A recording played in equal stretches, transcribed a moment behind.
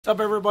What's up,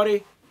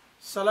 everybody?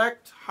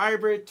 Select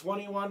Hybrid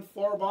 21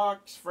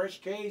 4-box, fresh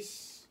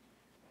case.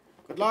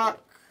 Good luck.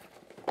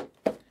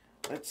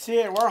 Let's see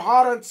it. We're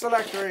hot on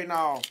Select right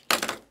now.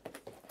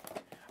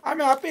 I'm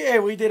happy. Hey,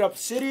 we did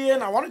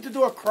Obsidian. I wanted to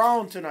do a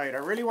crown tonight. I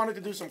really wanted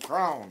to do some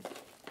crown.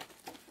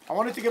 I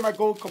wanted to get my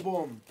gold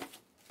kaboom.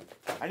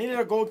 I needed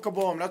a gold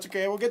kaboom. That's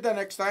okay. We'll get that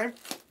next time.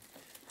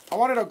 I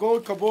wanted a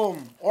gold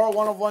kaboom or a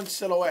one-of-one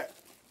silhouette.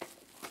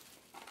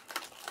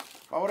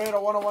 If I would have had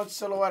a one-of-one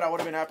silhouette, I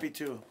would have been happy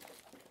too.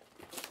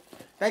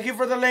 Thank you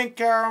for the link,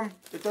 Karam,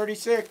 to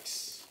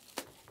 36.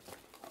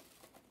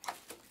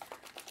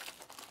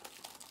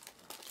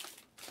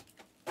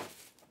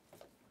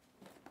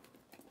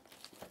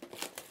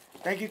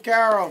 Thank you,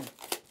 Karam.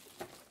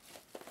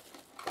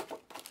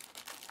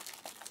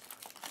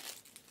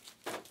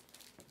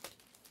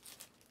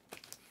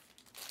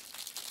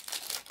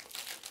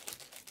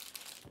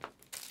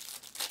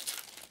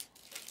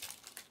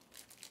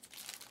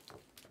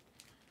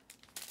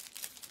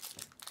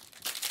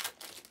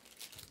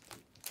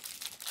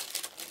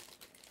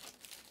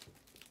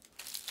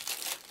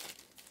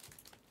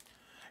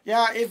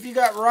 Yeah, if you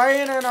got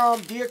Ryan and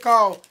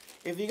Diaco,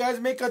 if you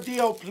guys make a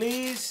deal,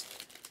 please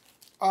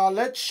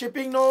let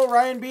shipping know,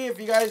 Ryan B, if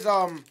you guys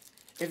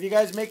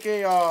make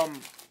a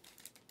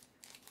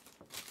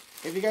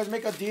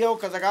deal,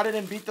 because I got it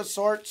in Beat the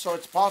Sort, so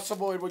it's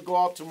possible it would go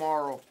out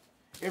tomorrow.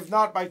 If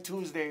not, by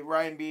Tuesday,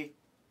 Ryan B.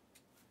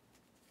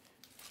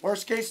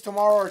 Worst case,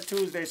 tomorrow or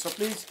Tuesday. So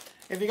please,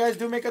 if you guys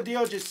do make a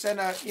deal, just send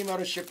an email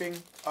to shipping,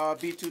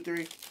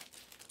 B23,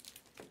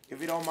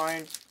 if you don't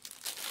mind.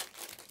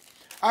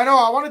 I know,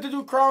 I wanted to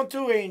do Crown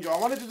too, Angel. I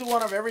wanted to do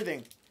one of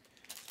everything.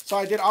 So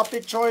I did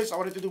Optic Choice. I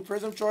wanted to do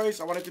Prism Choice.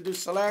 I wanted to do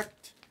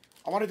Select.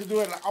 I wanted to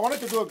do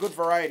a good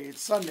variety. It's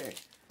Sunday.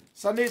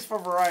 Sunday's for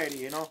variety,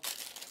 you know.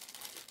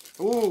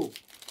 Ooh,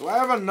 do I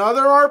have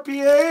another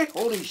RPA?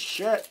 Holy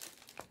shit.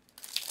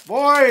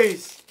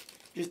 Boys,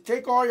 just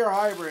take all your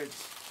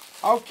hybrids.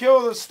 I'll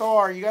kill the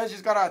store. You guys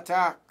just gotta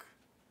attack.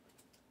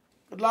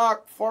 Good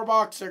luck.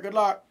 4-boxer. Good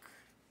luck.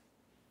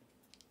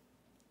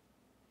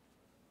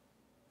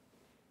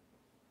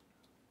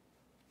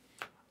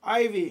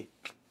 Ivy.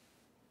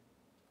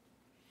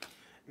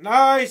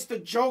 Nice. The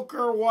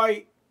Joker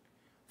white.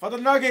 For the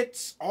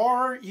Nuggets.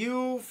 Are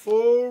you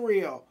for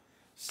real?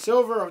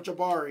 Silver of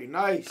Jabari.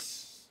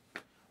 Nice.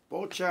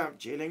 Beauchamp.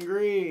 Jalen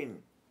Green.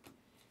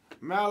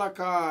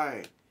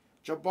 Malachi.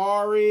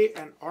 Jabari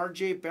and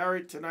RJ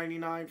Barrett to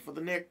 99 for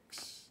the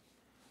Knicks.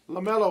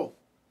 LaMelo.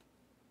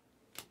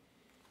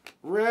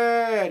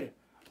 Red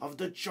of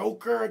the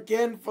Joker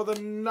again for the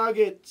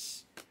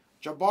Nuggets.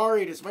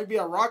 Jabari, this might be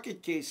a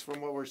Rocket case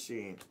from what we're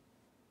seeing.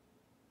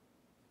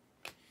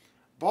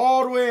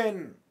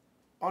 Baldwin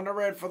on the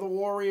red for the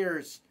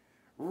Warriors.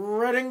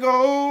 Red and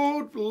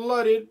gold,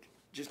 blooded.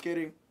 Just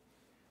kidding.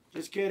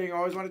 Just kidding. I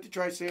always wanted to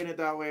try saying it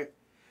that way.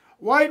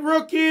 White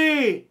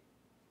rookie.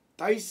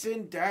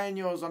 Tyson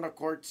Daniels on the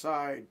court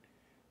side.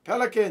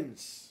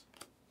 Pelicans.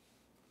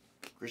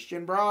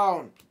 Christian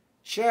Brown.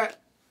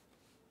 Chet.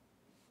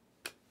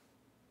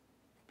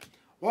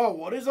 Whoa,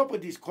 what is up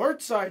with these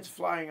court sides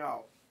flying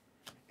out?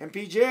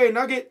 MPJ,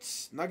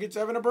 Nuggets. Nuggets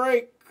having a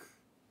break.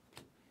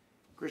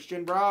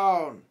 Christian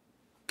Brown.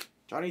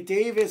 Johnny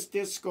Davis,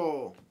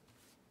 Disco.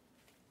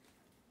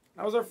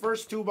 That was our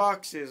first 2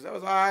 boxes. That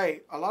was all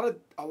right. A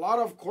lot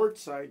of court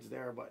sides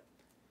there, but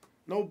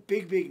no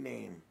big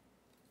name.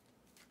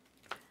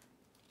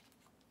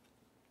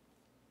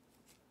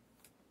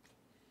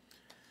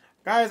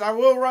 Guys, I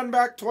will run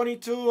back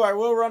 22. I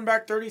will run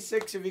back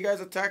 36 if you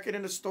guys attack it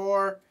in the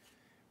store.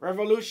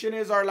 Revolution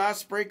is our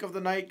last break of the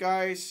night,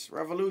 guys.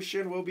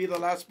 Revolution will be the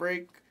last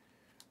break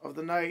of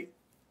the night.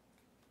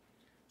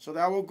 So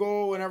that will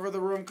go whenever the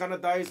room kind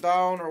of dies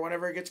down or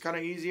whenever it gets kind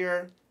of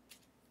easier.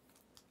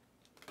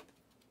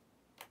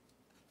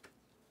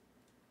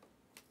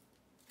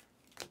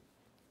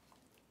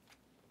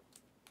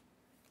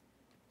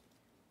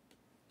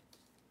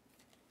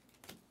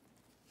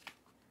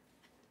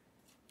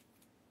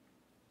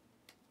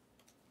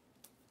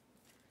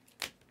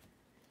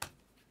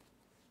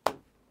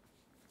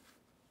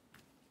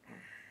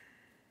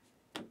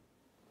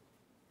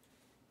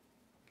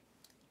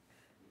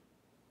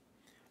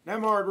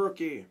 Nemhard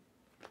rookie.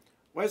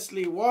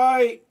 Wesley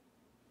White.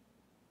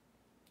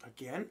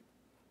 Again.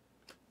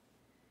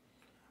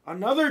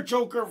 Another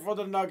Joker for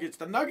the Nuggets.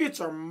 The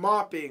Nuggets are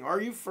mopping. Are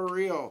you for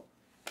real?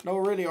 No,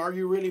 really. Are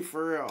you really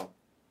for real?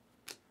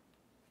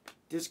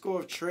 Disco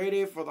of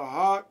Trade for the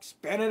Hawks.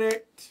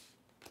 Benedict.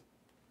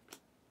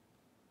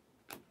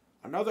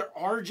 Another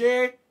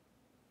RJ.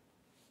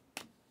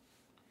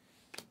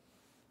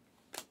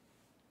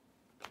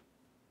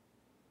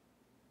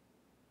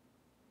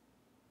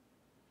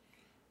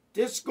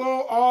 Disco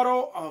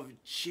auto of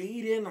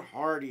Jaden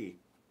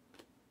Hardy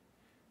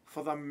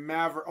for the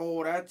Maverick.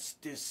 Oh, that's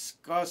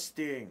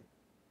disgusting.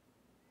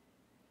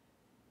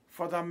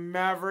 For the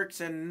Mavericks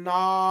and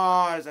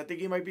Nas. I think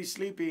he might be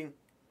sleeping.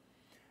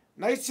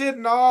 Nice hit,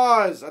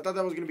 Nas. I thought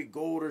that was going to be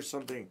gold or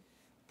something.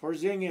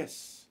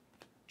 Porzingis.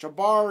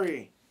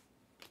 Jabari.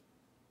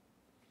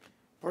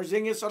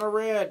 Porzingis on a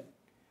red.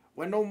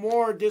 When no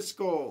more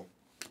disco.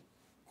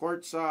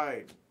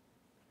 Courtside.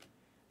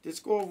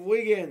 Disco of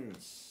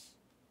Wiggins.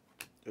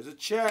 There's a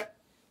Chet.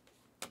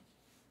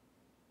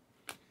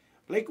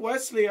 Blake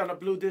Wesley on a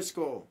blue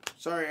disco.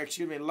 Sorry,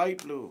 excuse me,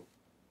 light blue.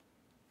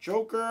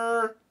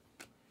 Joker.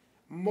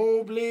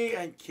 Mobley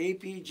and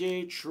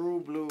KPJ True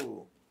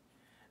Blue.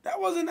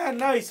 That wasn't that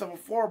nice of a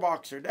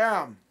 4-boxer.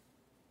 Damn.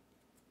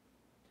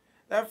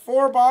 That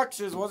 4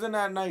 boxes wasn't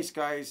that nice,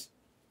 guys.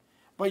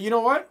 But you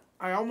know what?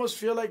 I almost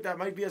feel like that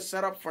might be a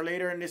setup for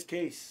later in this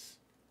case.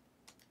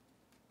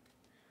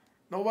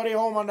 Nobody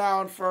home on that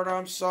one, Ferda.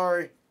 I'm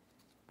sorry.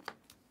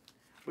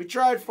 We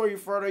tried for you,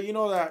 Ferda. You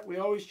know that. We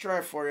always try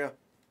for you.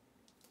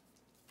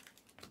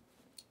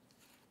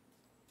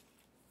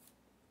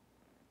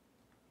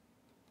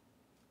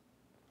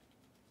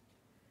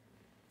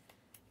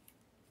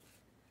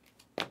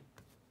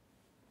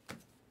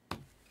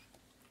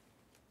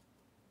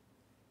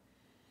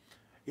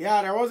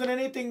 Yeah, there wasn't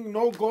anything,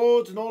 no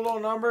golds, no low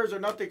numbers or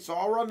nothing, so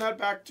I'll run that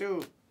back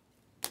too.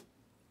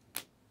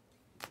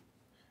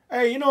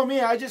 Hey, you know me,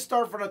 I just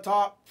start from the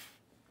top.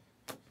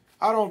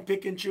 I don't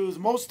pick and choose.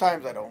 Most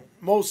times I don't.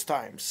 Most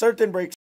times. Certain breaks.